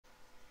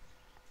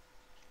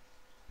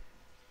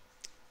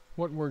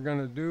What we're going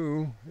to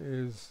do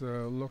is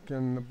look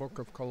in the book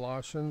of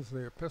Colossians,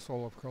 the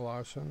epistle of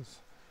Colossians,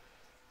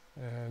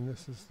 and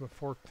this is the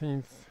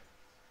 14th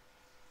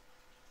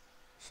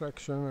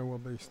section that we'll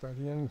be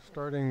studying,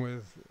 starting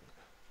with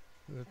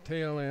the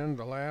tail end,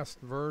 the last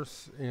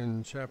verse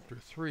in chapter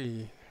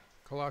 3,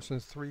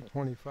 Colossians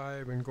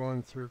 3:25, and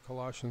going through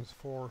Colossians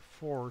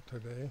 4:4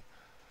 today.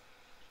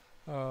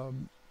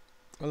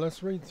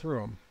 Let's read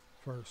through them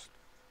first.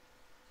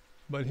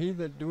 But he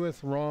that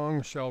doeth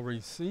wrong shall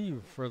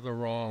receive for the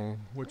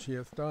wrong which he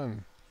hath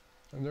done.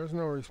 And there's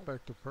no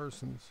respect of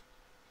persons.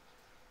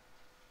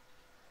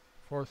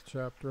 4th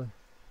chapter.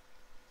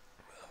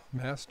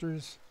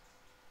 Masters,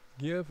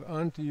 give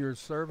unto your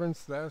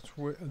servants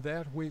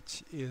that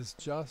which is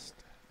just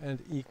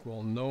and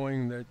equal,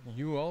 knowing that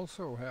you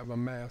also have a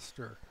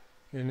master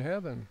in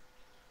heaven.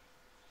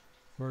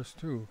 Verse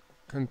 2.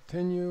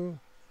 Continue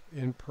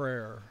in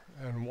prayer,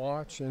 and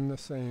watch in the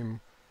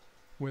same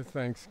with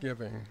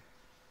thanksgiving.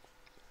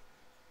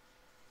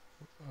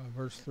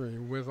 Verse 3.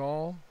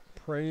 Withal,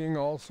 praying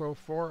also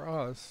for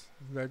us,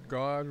 that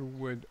God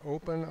would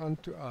open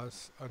unto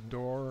us a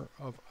door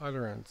of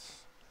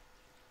utterance,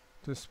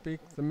 to speak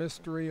the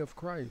mystery of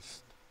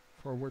Christ,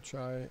 for which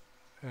I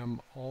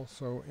am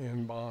also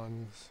in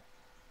bonds.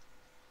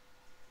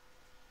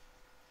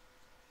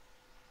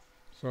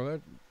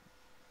 So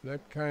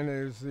that kind of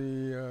is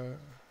the,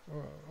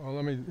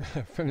 let me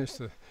finish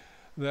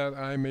that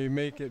I may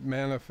make it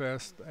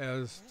manifest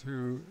as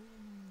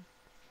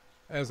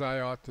I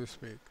ought to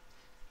speak.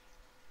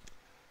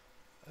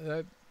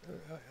 That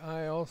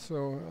I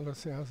also,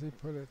 let's see, how's he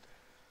put it?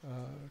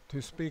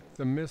 To speak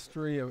the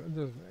mystery of,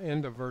 the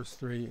end of verse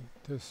 3,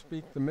 to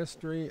speak the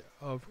mystery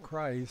of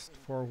Christ,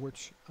 for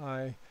which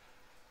I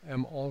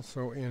am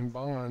also in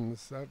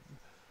bonds.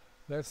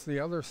 That's the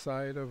other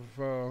side of,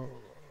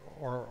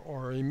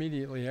 or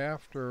immediately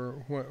after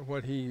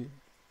what he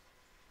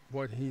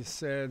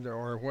said,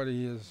 or what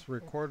he is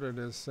recorded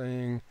as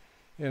saying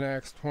in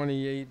Acts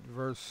 28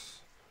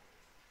 verse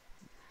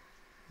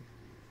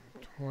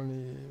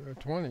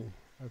 20,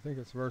 I think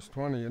it's verse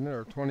 20, isn't it,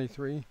 or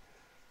 23,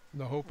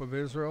 the hope of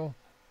Israel.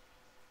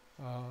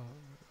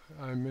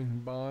 I'm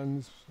in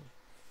bonds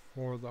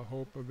for the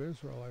hope of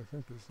Israel, I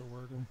think is the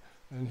word.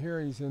 And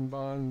here he's in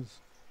bonds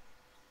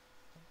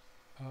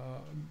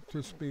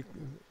to speak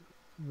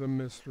the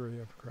mystery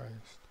of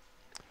Christ.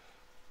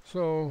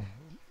 So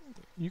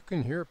you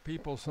can hear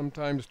people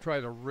sometimes try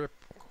to rip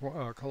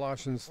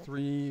Colossians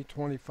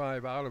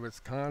 3:25 out of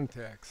its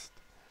context.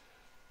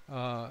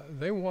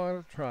 They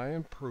want to try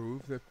and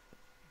prove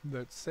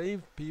that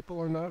saved people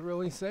are not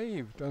really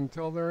saved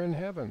until they're in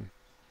heaven.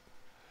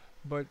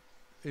 But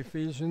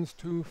Ephesians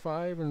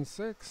 2:5 and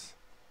 6,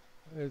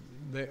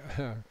 they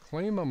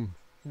claim them,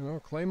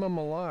 claim them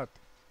a lot.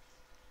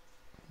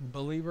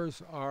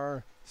 Believers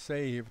are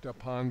saved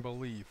upon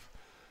belief.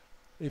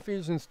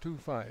 Ephesians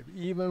 2:5,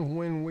 even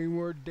when we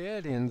were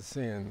dead in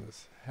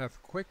sins,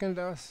 hath quickened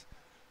us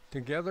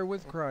together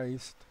with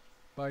Christ.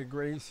 By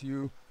grace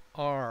you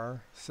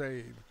are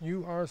saved.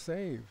 You are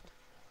saved.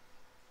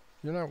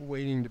 You're not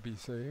waiting to be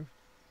saved.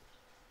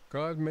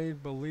 God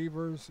made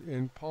believers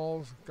in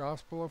Paul's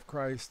gospel of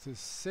Christ to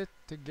sit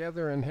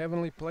together in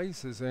heavenly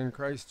places in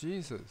Christ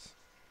Jesus.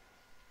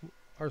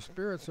 Our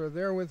spirits are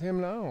there with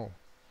him now.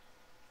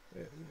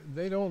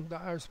 They don't die.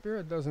 Our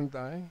spirit doesn't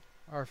die.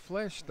 Our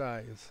flesh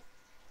dies.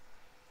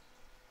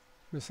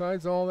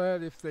 Besides all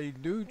that, if they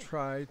do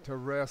try to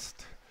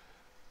wrest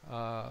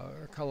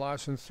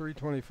Colossians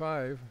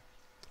 3:25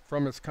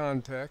 from its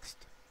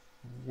context,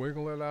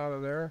 wiggle it out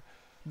of there,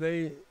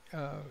 they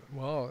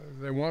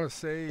want to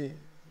say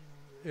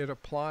it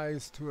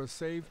applies to a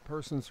saved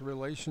person's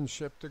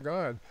relationship to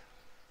God.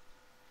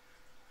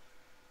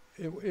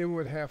 It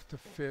would have to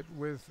fit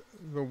with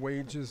the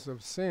wages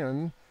of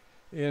sin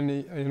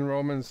in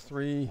Romans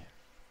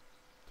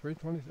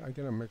 3:20. I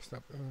get them mixed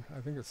up.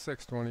 I think it's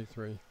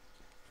 6:23.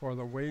 For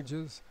the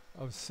wages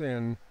of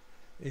sin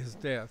is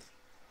death,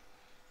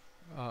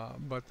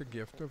 but the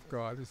gift of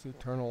God is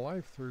eternal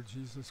life through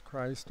Jesus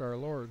Christ our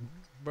Lord.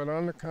 But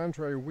on the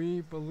contrary,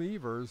 we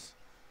believers,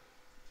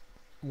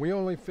 we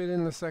only fit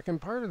in the second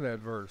part of that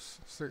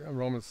verse,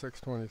 Romans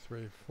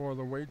 6:23. For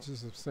the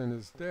wages of sin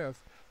is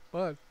death,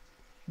 but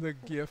the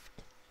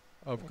gift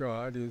of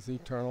God is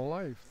eternal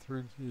life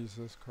through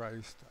Jesus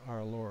Christ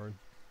our Lord.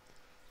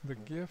 The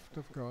gift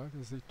of God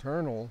is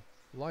eternal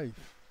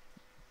life.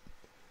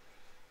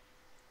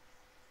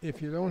 If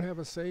you don't have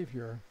a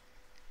Savior,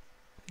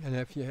 and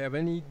if you have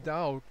any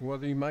doubt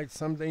whether you might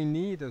someday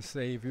need a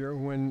Savior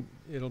when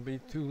it'll be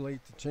too late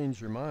to change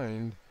your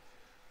mind,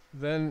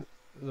 then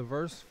the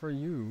verse for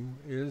you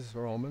is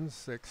Romans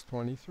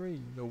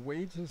 6:23. The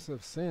wages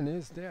of sin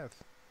is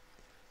death,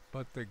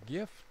 but the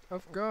gift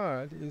of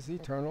God is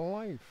eternal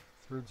life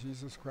through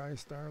Jesus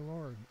Christ our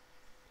Lord.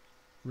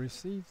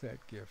 Receive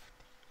that gift.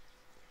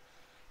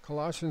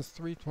 Colossians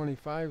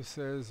 3:25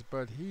 says,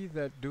 but he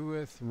that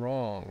doeth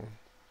wrong.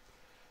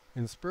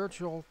 In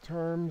spiritual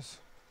terms,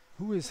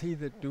 who is he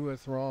that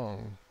doeth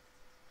wrong?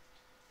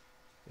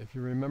 If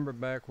you remember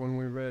back when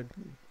we read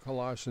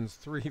Colossians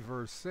 3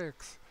 verse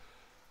 6,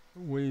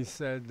 we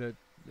said that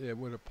it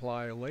would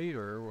apply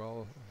later.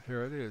 Well,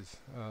 here it is.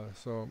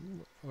 So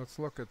let's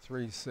look at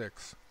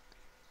 3:6.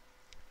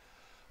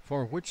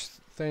 For which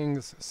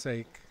things'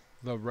 sake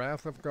the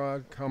wrath of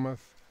God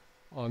cometh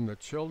on the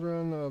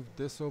children of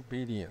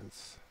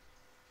disobedience.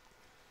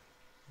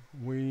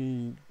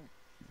 We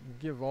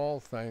give all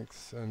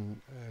thanks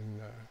and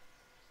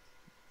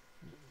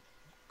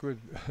good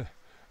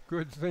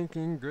good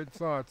thinking, good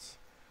thoughts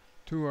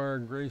to our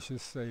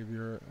gracious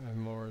Savior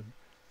and Lord,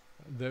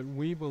 that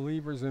we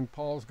believers in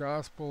Paul's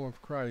gospel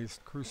of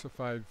Christ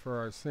crucified for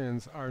our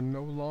sins are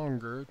no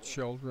longer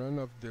children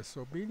of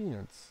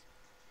disobedience.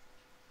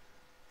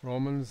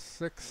 Romans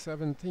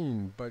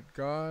 6:17, but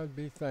God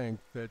be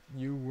thanked that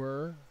you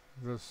were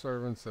the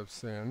servants of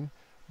sin,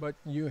 but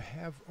you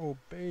have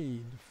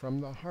obeyed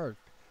from the heart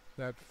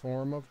that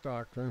form of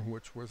doctrine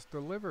which was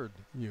delivered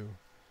you.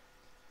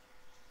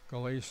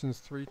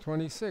 Galatians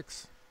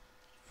 3:26,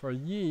 for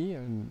ye,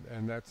 and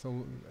that's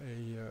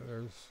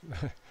there's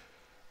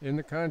in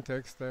the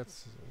context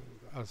that's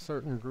a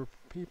certain group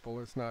of people,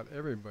 it's not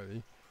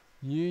everybody.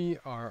 Ye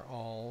are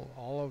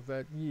all of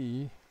that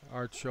ye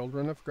are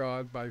children of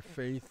God by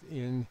faith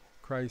in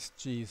Christ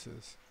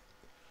Jesus.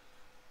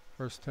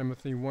 1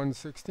 Timothy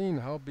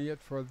 1:16,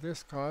 howbeit for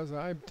this cause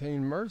I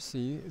obtain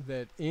mercy,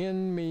 that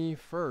in me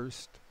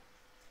first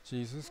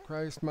Jesus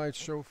Christ might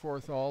show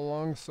forth all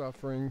long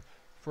suffering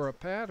for a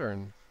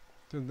pattern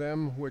to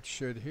them which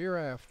should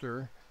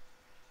hereafter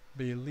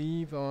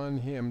believe on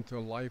him to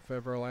life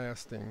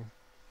everlasting.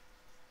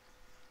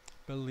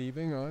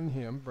 Believing on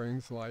him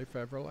brings life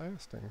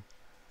everlasting.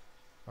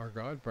 Our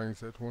God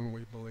brings it when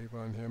we believe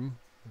on him.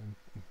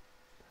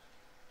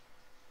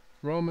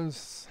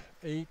 Romans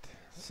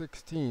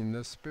 8:16,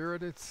 the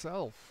Spirit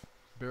itself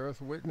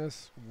beareth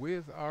witness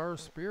with our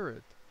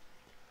spirit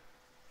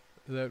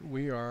that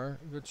we are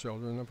the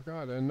children of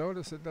God. And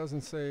notice it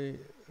doesn't say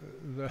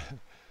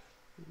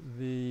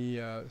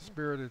the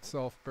Spirit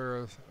itself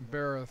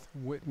beareth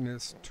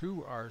witness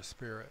to our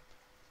spirit.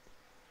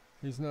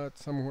 He's not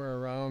somewhere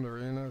around or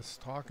in us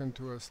talking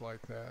to us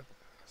like that,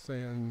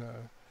 saying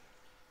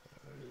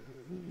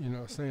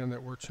saying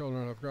that we're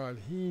children of God.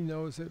 He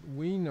knows it,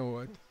 we know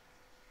it.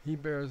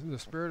 The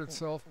Spirit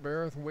itself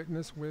beareth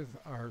witness with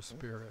our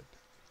spirit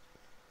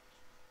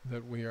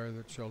that we are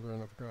the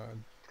children of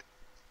God.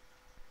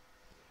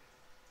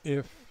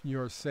 If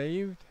you're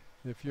saved,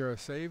 if you're a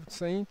saved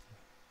saint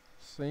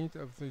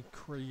of the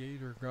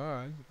Creator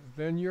God,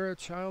 then you're a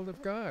child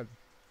of God.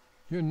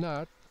 You're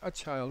not a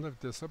child of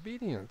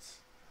disobedience.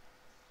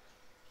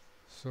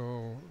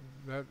 So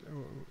that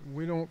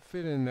we don't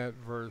fit in that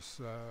verse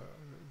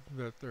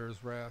that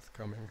there's wrath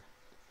coming.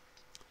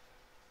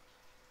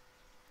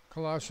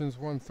 Colossians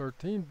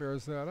 1:13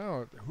 bears that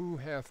out. Who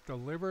hath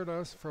delivered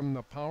us from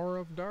the power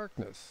of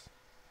darkness,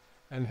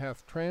 and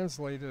hath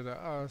translated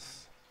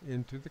us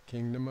into the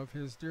kingdom of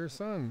his dear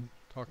Son.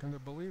 Talking to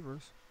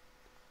believers.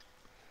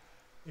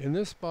 In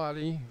this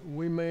body,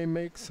 we may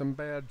make some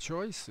bad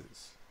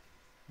choices.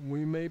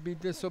 We may be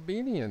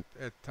disobedient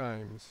at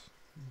times,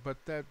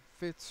 but that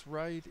fits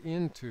right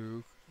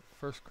into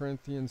 1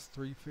 Corinthians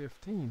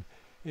 3:15.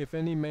 If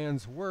any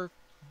man's work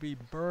be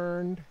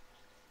burned,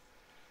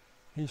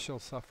 he shall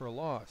suffer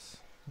loss,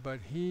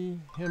 but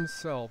he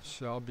himself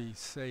shall be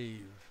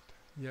saved,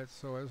 yet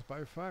so as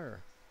by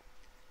fire.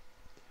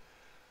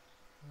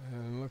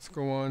 And let's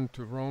go on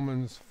to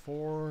Romans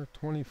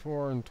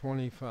 4:24 and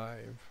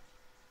 25.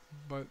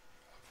 But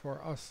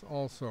for us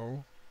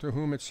also, to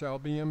whom it shall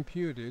be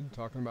imputed,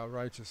 talking about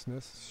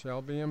righteousness,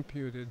 shall be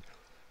imputed,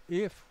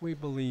 if we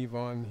believe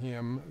on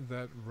him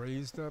that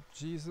raised up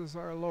Jesus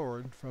our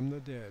Lord from the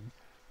dead,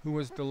 who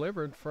was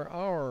delivered for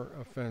our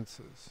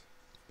offenses,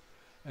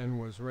 and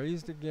was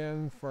raised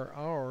again for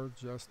our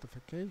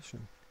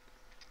justification.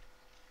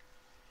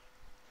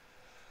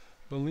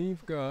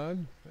 Believe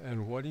God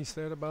and what he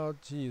said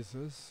about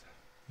Jesus,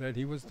 that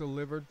he was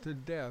delivered to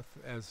death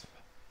as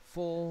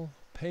full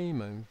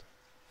payment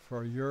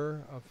for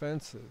your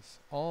offenses,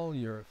 all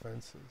your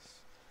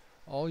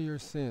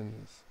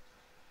sins,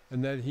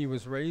 and that he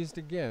was raised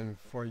again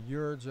for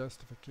your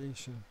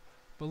justification.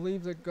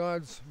 Believe that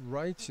God's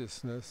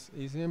righteousness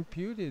is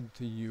imputed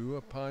to you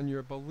upon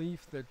your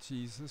belief that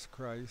Jesus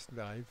Christ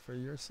died for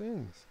your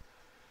sins,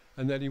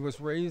 and that he was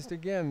raised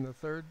again the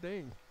third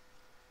day.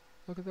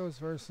 Look at those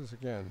verses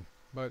again.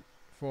 But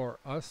for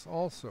us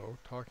also,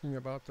 talking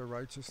about the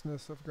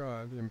righteousness of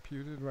God,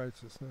 imputed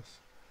righteousness,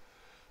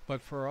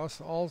 but for us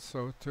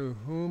also, to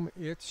whom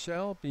it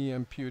shall be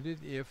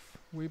imputed if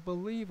we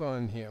believe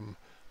on him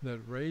that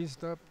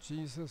raised up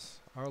Jesus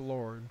our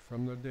Lord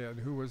from the dead,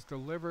 who was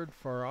delivered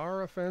for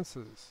our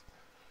offenses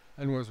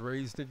and was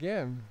raised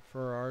again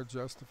for our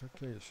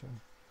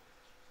justification.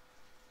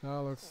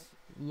 Now let's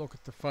look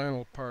at the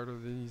final part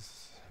of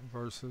these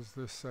verses,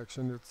 this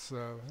section. It's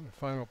the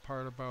final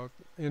part about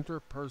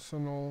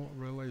interpersonal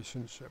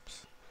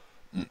relationships.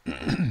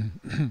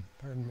 Pardon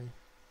me.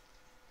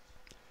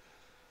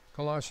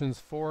 Colossians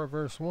 4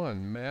 verse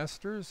 1,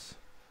 Masters,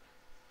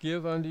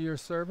 give unto your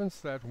servants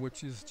that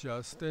which is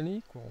just and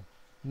equal,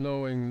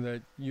 knowing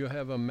that you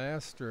have a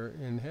master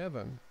in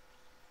heaven,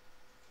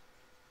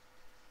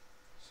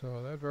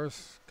 So that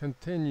verse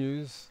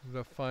continues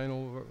the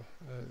final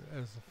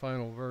as the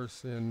final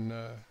verse in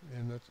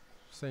the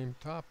same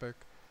topic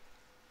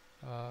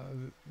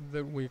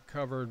that we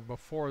covered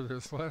before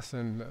this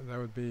lesson. That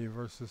would be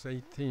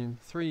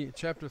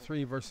chapter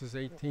 3, verses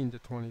 18 to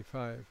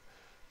 25.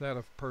 That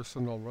of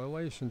personal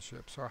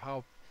relationships, or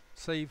how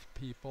saved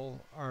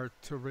people are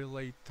to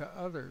relate to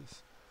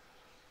others.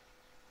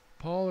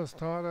 Paul has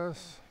taught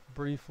us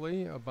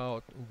briefly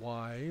about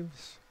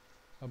wives,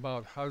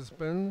 about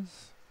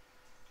husbands,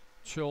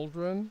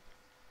 children,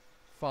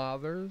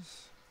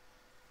 fathers,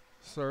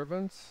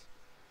 servants,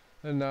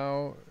 and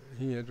now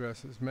he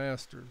addresses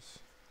masters.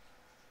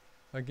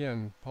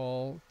 Again,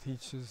 Paul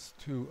teaches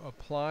to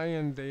apply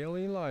in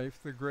daily life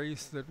the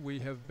grace that we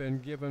have been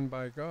given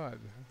by God,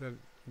 that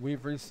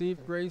we've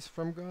received grace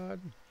from God,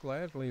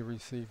 gladly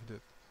received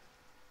it.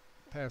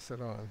 Pass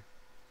it on.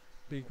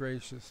 Be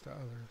gracious to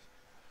others.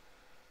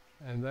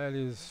 And that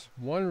is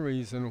one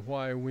reason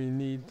why we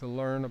need to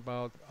learn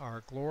about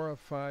our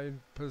glorified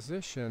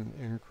position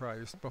in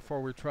Christ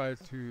before we try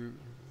to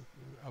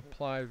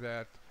apply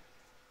that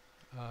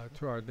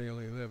to our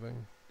daily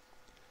living.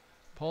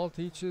 Paul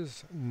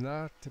teaches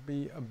not to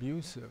be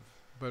abusive,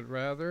 but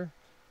rather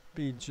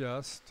be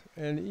just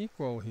and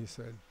equal, he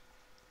said.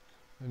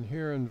 And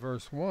here in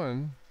verse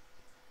 1,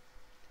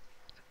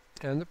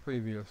 and the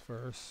previous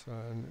verse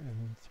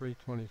in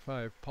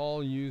 3:25,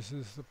 Paul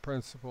uses the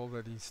principle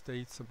that he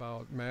states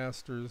about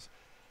masters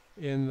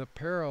in the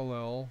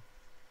parallel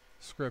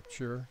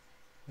scripture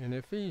in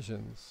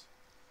Ephesians.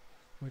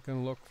 We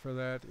can look for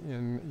that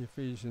in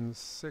Ephesians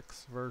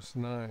 6, verse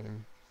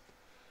 9.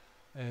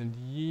 And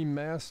ye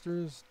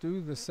masters,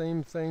 do the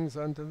same things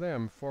unto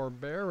them,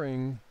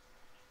 forbearing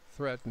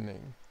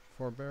threatening.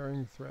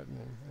 Forbearing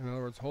threatening. In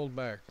other words, hold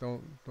back.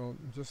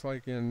 Don't. Just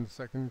like in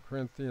 2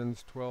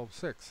 Corinthians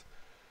 12:6.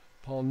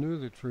 Paul knew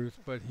the truth,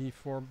 but he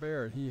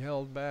forbear. He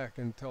held back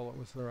until it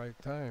was the right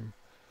time.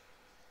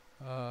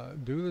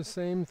 Do the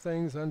same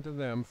things unto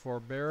them,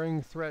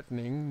 forbearing,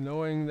 threatening,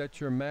 knowing that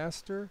your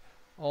master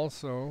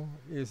also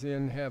is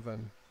in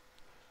heaven.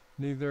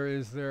 Neither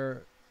is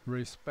there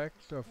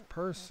respect of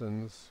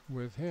persons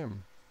with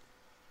him.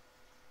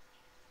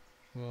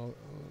 Well,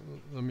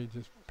 let me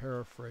just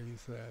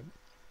paraphrase that.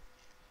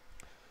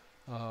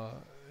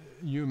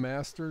 You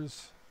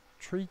masters,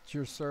 treat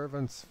your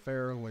servants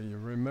fairly,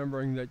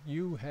 remembering that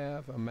you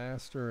have a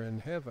master in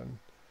heaven,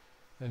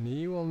 and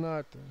he will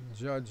not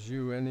judge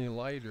you any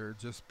lighter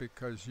just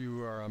because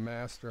you are a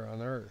master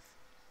on earth.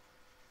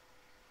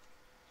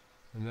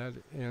 And that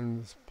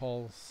ends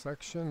Paul's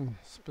section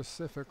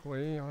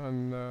specifically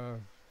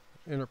on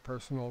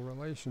interpersonal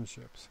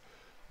relationships.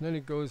 And then he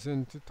goes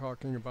into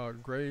talking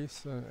about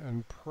grace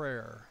and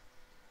prayer.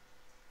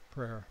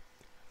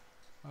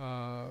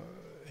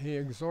 He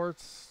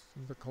exhorts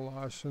the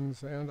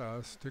Colossians and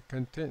us to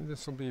continue.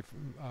 This will be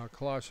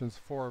Colossians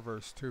 4,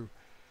 verse 2.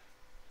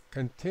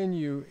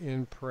 Continue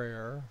in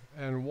prayer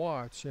and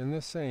watch in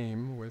the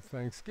same with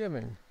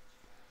thanksgiving.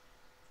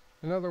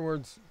 In other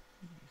words,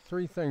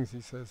 three things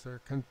he says there.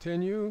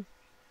 Continue.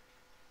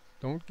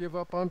 Don't give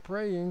up on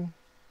praying.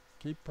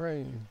 Keep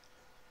praying.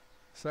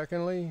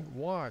 Secondly,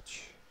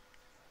 watch.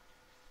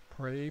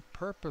 Pray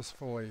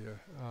purposefully,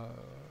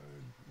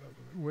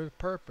 with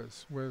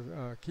purpose, with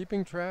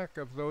keeping track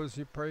of those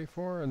you pray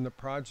for and the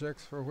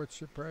projects for which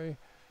you pray.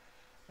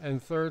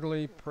 And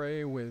thirdly,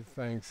 pray with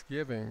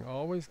thanksgiving,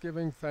 always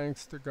giving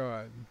thanks to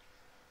God.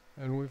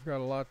 And we've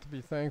got a lot to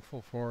be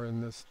thankful for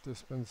in this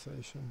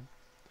dispensation.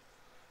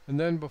 And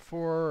then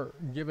before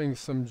giving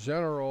some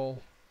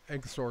general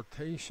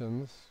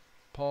exhortations,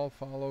 Paul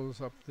follows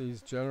up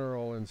these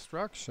general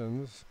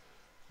instructions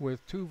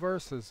with 2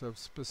 verses of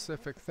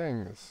specific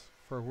things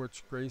for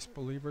which grace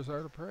believers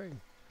are to pray.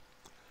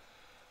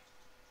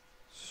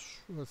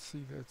 Let's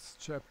see, that's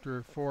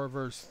chapter 4,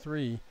 verse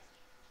 3.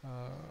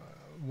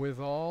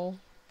 Withal,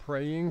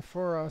 praying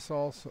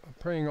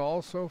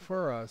also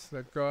for us,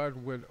 that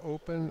God would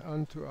open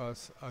unto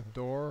us a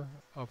door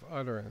of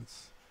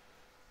utterance,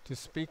 to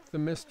speak the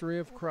mystery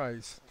of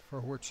Christ,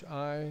 for which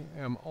I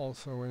am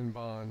also in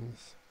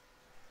bonds.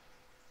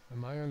 And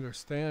my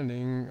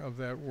understanding of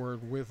that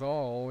word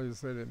withal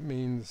is that it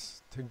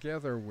means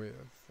together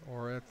with,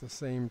 or at the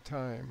same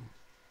time.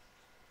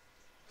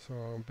 So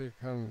it'll be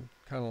kind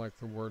of like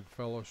the word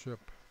fellowship,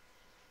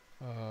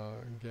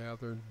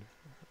 gathered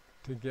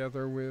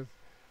together with.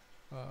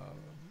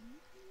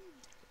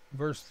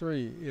 Verse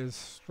 3 is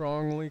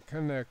strongly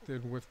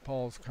connected with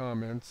Paul's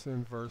comments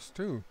in verse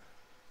 2.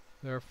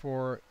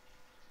 Therefore,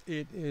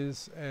 it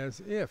is as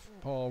if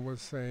Paul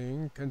was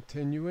saying,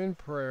 continue in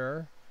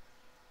prayer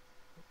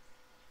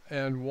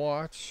and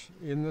watch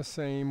in the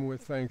same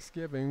with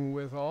thanksgiving,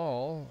 with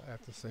all,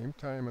 at the same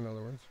time, in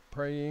other words,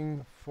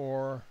 praying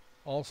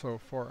also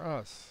for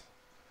us,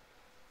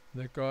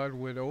 that God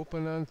would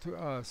open unto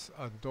us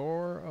a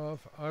door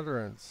of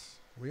utterance.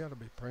 We ought to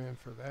be praying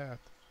for that.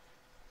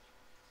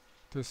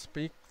 To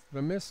speak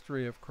the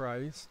mystery of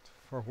Christ,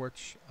 for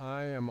which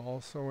I am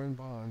also in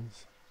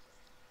bonds.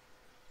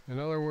 In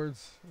other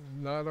words,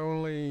 not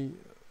only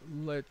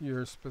let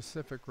your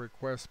specific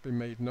requests be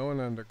made known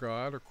unto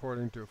God,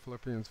 according to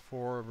Philippians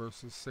 4,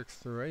 verses 6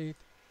 through 8,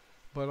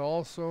 but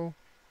also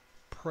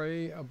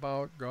pray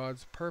about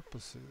God's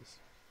purposes,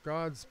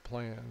 God's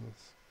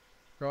plans,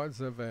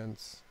 God's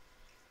events.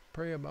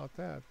 Pray about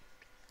that.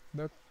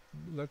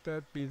 Let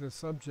that be the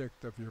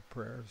subject of your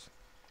prayers.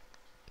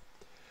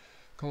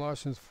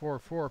 Colossians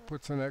 4:4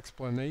 puts an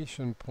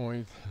explanation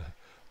point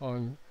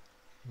on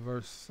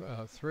verse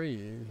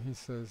 3. He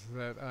says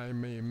that I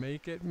may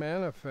make it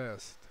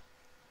manifest,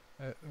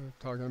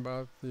 talking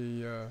about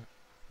the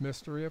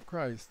mystery of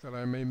Christ, that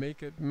I may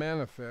make it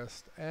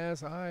manifest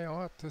as I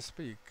ought to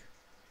speak.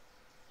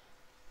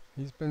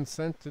 He's been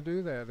sent to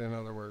do that, in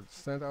other words,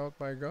 sent out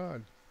by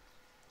God.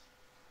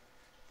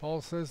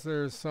 Paul says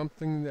there's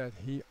something that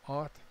he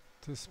ought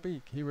to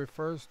speak. He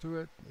refers to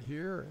it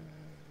here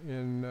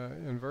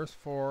in verse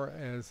 4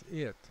 as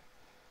it.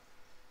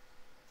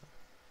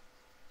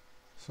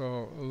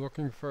 So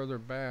looking further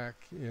back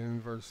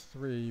in verse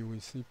 3, we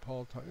see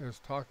Paul is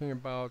talking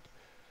about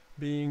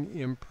being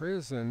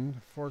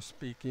imprisoned for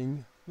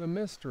speaking the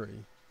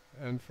mystery,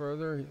 and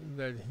further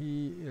that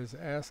he is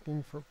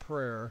asking for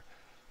prayer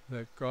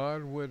that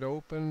God would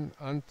open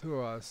unto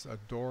us a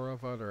door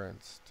of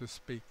utterance to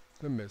speak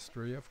the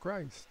mystery of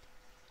Christ.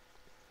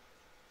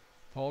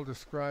 Paul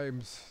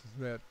describes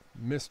that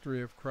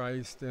mystery of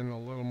Christ in a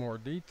little more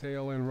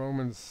detail in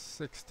Romans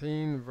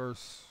 16,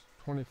 verse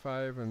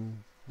 25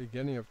 and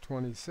beginning of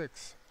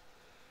 26.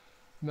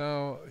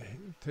 Now,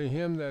 to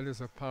him that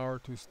is a power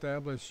to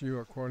establish you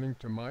according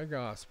to my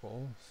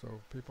gospel,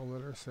 so people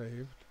that are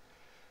saved,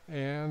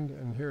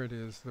 and here it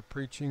is, the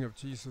preaching of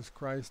Jesus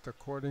Christ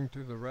according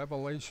to the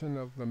revelation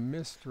of the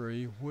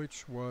mystery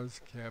which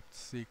was kept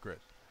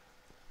secret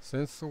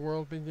since the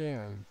world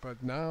began,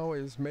 but now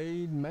is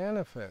made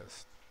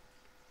manifest.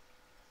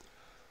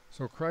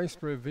 So Christ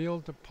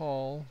revealed to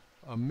Paul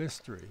a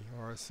mystery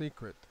or a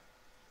secret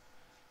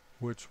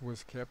which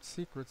was kept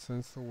secret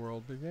since the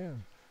world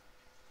began,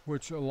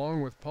 which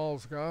along with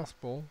Paul's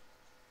gospel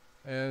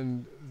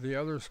and the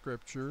other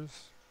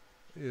scriptures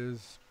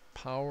is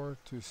power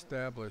to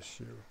establish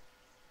you.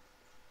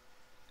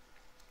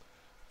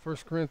 1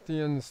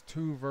 Corinthians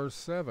 2 verse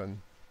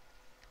 7.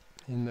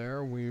 In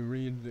there we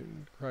read that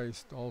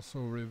Christ also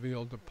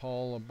revealed to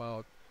Paul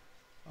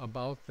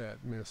about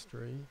that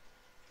mystery,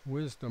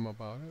 wisdom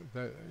about it,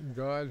 that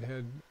God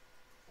had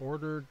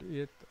ordered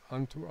it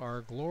unto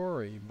our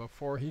glory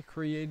before he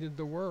created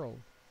the world.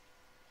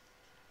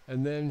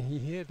 And then he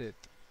hid it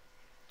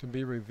to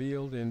be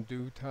revealed in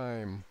due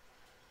time.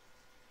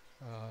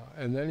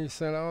 And then he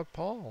sent out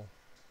Paul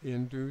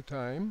in due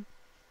time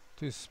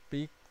to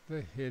speak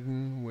the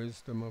hidden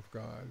wisdom of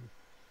God.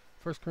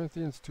 1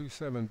 Corinthians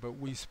 2:7, but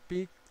we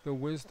speak the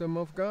wisdom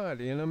of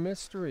God in a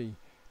mystery,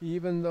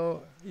 even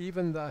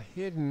the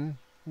hidden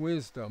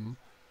wisdom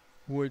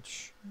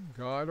which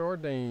God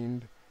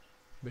ordained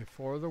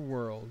before the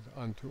world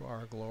unto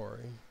our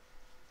glory.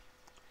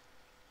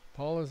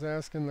 Paul is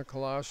asking the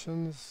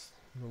Colossians,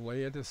 the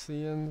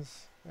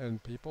Laodiceans,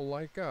 and people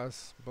like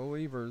us,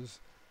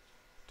 believers,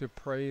 to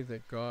pray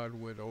that God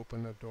would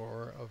open a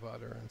door of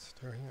utterance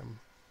to him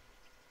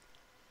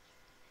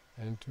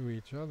and to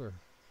each other,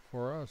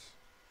 for us,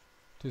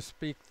 to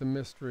speak the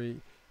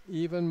mystery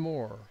even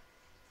more,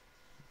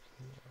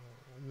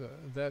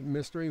 that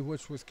mystery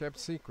which was kept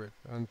secret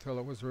until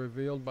it was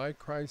revealed by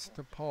Christ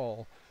to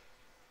Paul,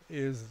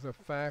 is the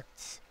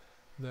facts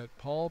that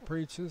Paul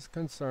preaches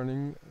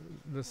concerning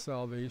the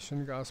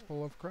salvation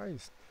gospel of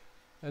Christ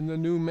and the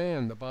new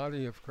man, the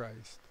body of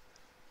Christ.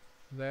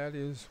 That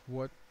is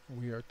what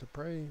we are to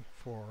pray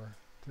for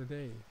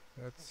today.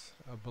 That's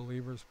a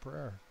believer's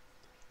prayer,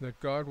 that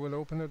God would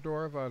open a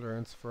door of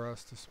utterance for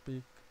us to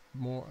speak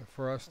more,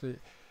 for us to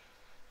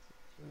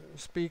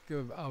speak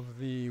of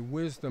the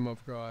wisdom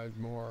of God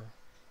more,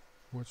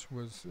 which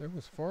was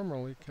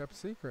formerly kept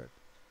secret.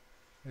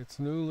 It's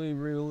newly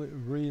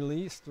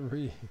released,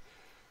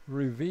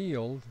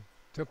 revealed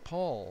to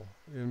Paul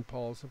in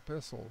Paul's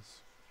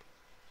epistles.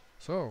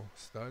 So,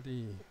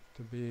 study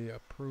to be a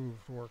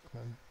approved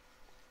workman.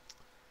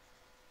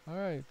 All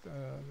right,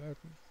 that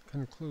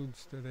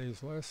concludes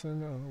today's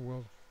lesson.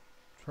 We'll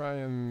try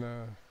and,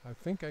 I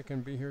think I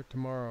can be here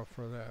tomorrow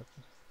for that,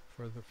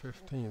 for the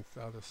 15th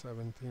out of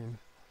 17.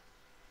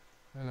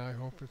 And I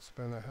hope it's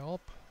been a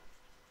help.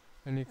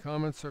 Any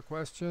comments or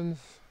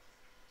questions?